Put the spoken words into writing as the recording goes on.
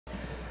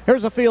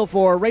Here's a field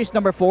for race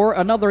number 4,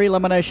 another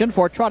elimination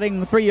for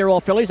trotting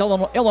 3-year-old fillies,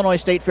 Illinois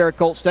State Fair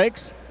Colt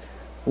Stakes.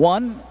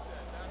 1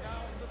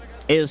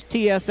 is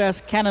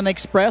TSS Cannon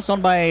Express,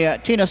 owned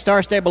by Tina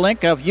Star Stable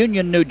Inc. of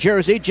Union, New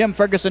Jersey. Jim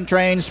Ferguson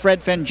trains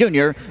Fred Finn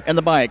Jr. in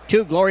the bike.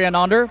 2, Gloria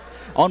Nonder,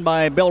 owned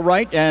by Bill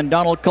Wright and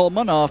Donald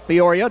Coleman of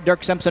Peoria.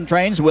 Dirk Simpson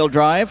trains Will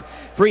Drive.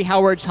 3,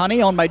 Howard's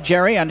Honey, owned by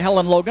Jerry and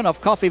Helen Logan of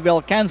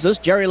Coffeyville, Kansas.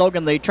 Jerry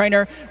Logan, the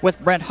trainer, with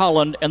Brent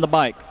Holland in the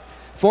bike.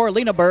 4,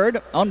 Lena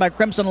Bird, owned by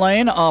Crimson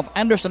Lane of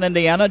Anderson,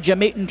 Indiana.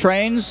 Jim Eaton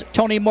trains.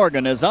 Tony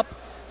Morgan is up.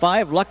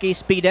 5, Lucky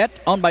Speedette,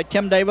 owned by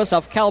Tim Davis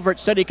of Calvert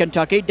City,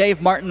 Kentucky.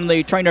 Dave Martin,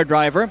 the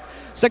trainer-driver.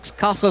 6,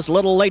 Casas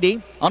Little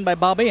Lady, owned by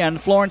Bobby and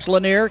Florence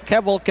Lanier,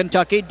 Keville,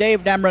 Kentucky.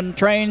 Dave Dameron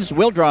trains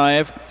Will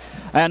Drive.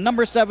 And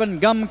number 7,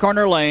 Gum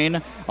Corner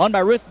Lane, owned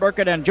by Ruth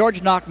Burkett and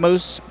George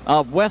Knockmoose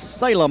of West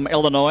Salem,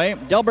 Illinois.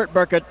 Delbert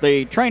Burkett,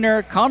 the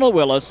trainer. Connell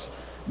Willis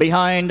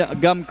behind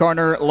Gum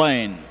Corner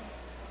Lane.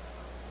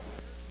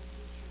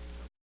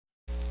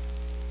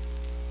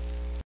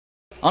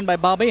 Owned by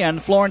Bobby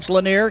and Florence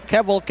Lanier,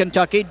 Keville,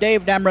 Kentucky.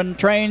 Dave Dameron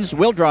trains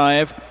Will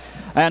Drive.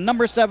 And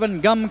number 7,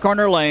 Gum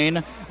Corner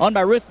Lane, owned by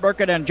Ruth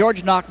Burkett and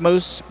George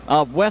Knockmoose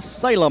of West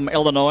Salem,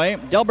 Illinois.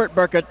 Delbert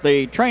Burkett,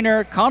 the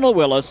trainer. Connell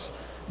Willis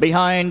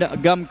behind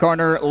Gum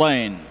Corner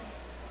Lane.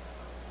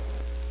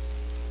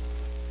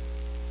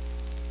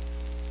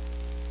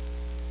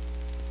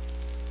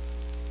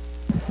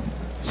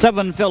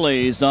 Seven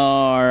fillies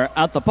are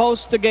at the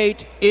post. The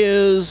gate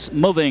is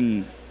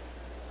moving.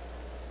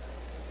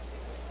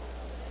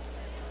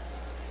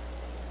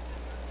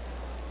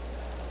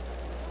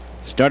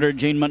 Starter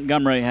Gene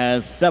Montgomery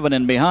has 7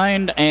 in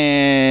behind,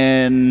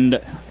 and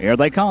here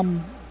they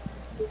come.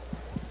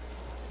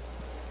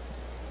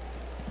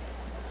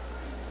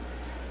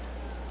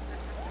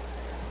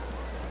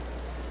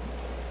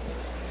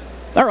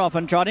 They're off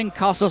and trotting.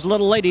 Casas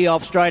Little Lady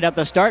off stride at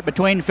the start.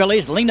 Between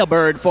fillies, Lena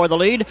Bird for the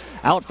lead.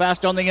 Out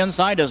fast on the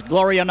inside is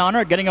Gloria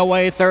Nonder. Getting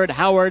away third,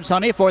 Howard's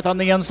Honey. Fourth on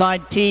the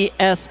inside,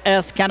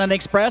 TSS Cannon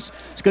Express.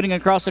 Scooting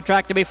across the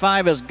track to be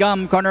 5 is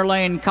Gum Corner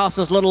Lane,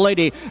 Casas Little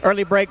Lady.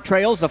 Early break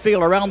trails the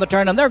field around the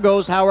turn, and there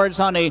goes Howard's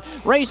Honey.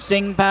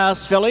 Racing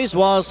past fillies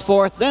was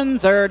 4th, then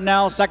 3rd,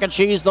 now 2nd.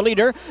 She's the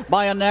leader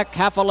by a neck,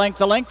 half a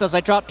length as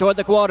they trot toward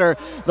the quarter.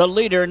 The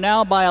leader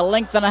now by a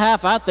length and a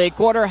half at the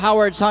quarter,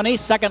 Howard's Honey.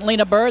 2nd,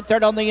 Lena Bird.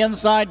 3rd on the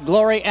inside,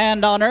 Glory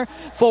and Honor.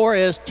 4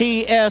 is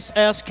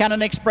TSS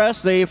Cannon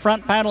Express, the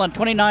front panel, and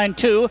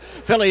 29-2.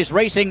 Fillies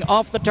racing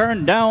off the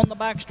turn down the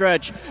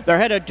backstretch. They're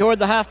headed toward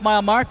the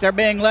half-mile mark. They're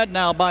being led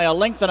now by a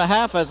length and a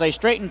half as they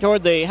straighten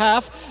toward the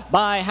half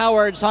by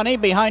Howard's Honey.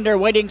 Behind her,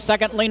 waiting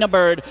 2nd, Lena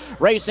Bird.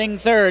 Racing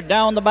 3rd,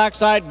 down the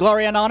backside,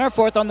 Glory and Honor.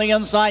 4th on the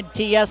inside,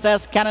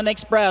 TSS Cannon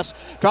Express.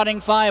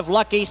 Trotting 5,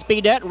 Lucky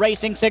Speedette.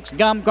 Racing 6,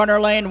 Gum Corner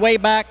Lane. Way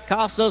back,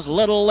 Casas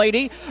Little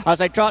Lady as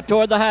they trot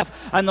toward the half.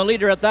 And the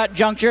leader at that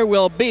juncture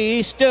will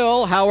be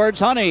still Howard's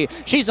Honey.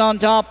 She's on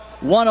top.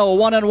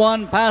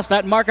 101-1 past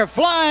that marker,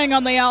 flying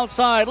on the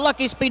outside.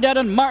 Lucky Speedette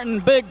and Martin,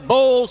 big,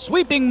 bold,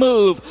 sweeping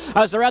move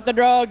as they're at the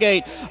draw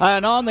gate.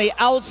 And on the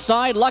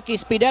outside, Lucky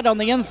Speedette. On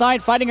the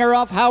inside, fighting her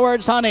off,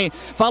 Howard's Honey.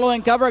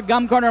 Following cover,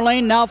 Gum Corner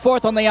Lane, now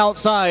 4th on the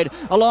outside.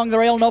 Along the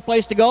rail, no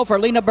place to go for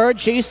Lena Bird.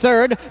 She's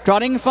 3rd.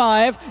 Trotting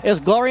 5 is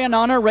Gloria and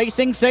Honor.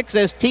 Racing 6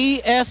 is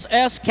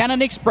TSS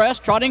Cannon Express.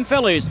 Trotting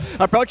fillies.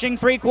 Approaching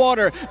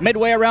 3/4.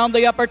 Midway around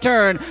the upper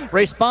turn.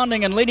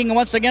 Responding and leading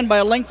once again by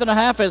a length and a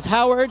half is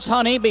Howard's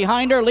Honey.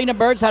 Behind her, Lena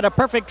Bird's had a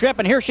perfect trip,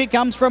 and here she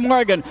comes from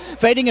Oregon.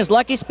 Fading is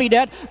Lucky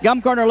Speedette. Gum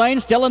Corner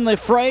Lane still in the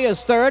fray is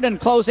 3rd and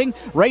closing.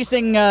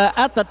 Racing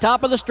at the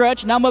top of the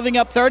stretch. Now moving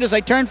up 3rd as they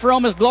turn for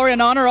home is Gloria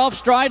and Honor. Off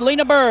stride,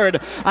 Lena Bird.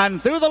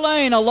 And through the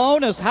lane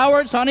alone is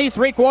Howard's Honey.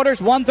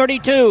 3/4,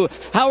 132.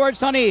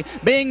 Howard's Honey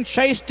being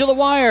chased to the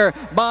wire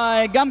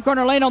by Gum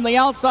Corner Lane on the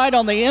outside.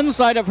 On the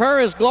inside of her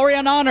is Gloria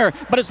and Honor,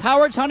 but it's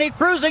Howard's Honey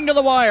cruising to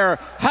the wire.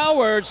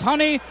 Howard's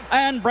Honey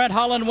and Brent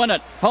Holland win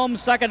it. Home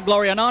 2nd,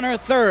 Gloria and Honor.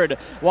 3rd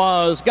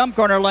was Gum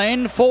Corner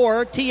Lane.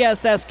 4,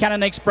 TSS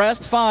Cannon Express.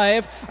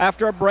 5,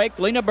 after a break,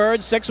 Lena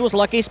Bird. 6 was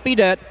Lucky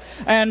Speedette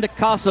and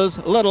Casas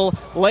Little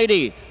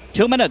Lady.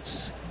 2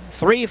 minutes,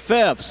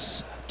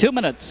 3/5. 2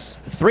 minutes,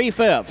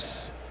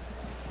 3/5.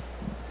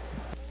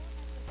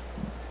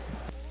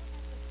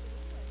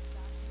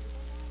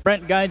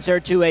 Brent guides her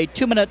to a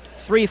 2-minute,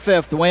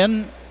 3/5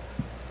 win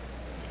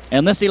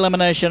in this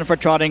elimination for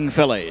trotting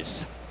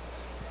fillies.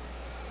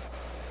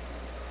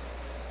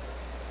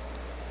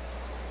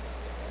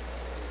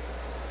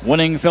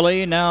 Winning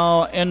filly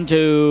now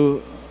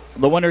into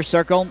the winner's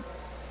circle.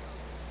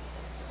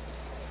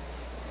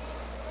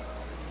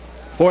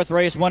 4th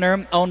race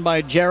winner, owned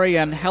by Jerry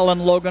and Helen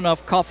Logan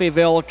of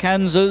Coffeyville,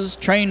 Kansas.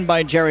 Trained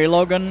by Jerry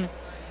Logan.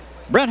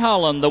 Brent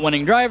Holland, the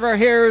winning driver.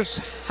 Here's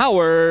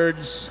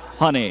Howard's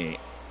Honey.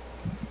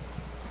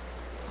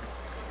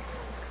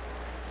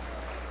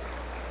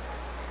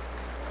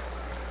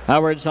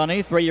 Howard's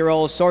Honey,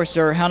 3-year-old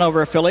Sorcerer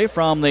Hanover filly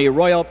from the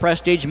Royal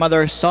Prestige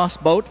Mother Sauce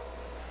Boat,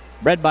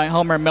 bred by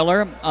Homer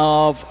Miller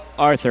of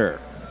Arthur.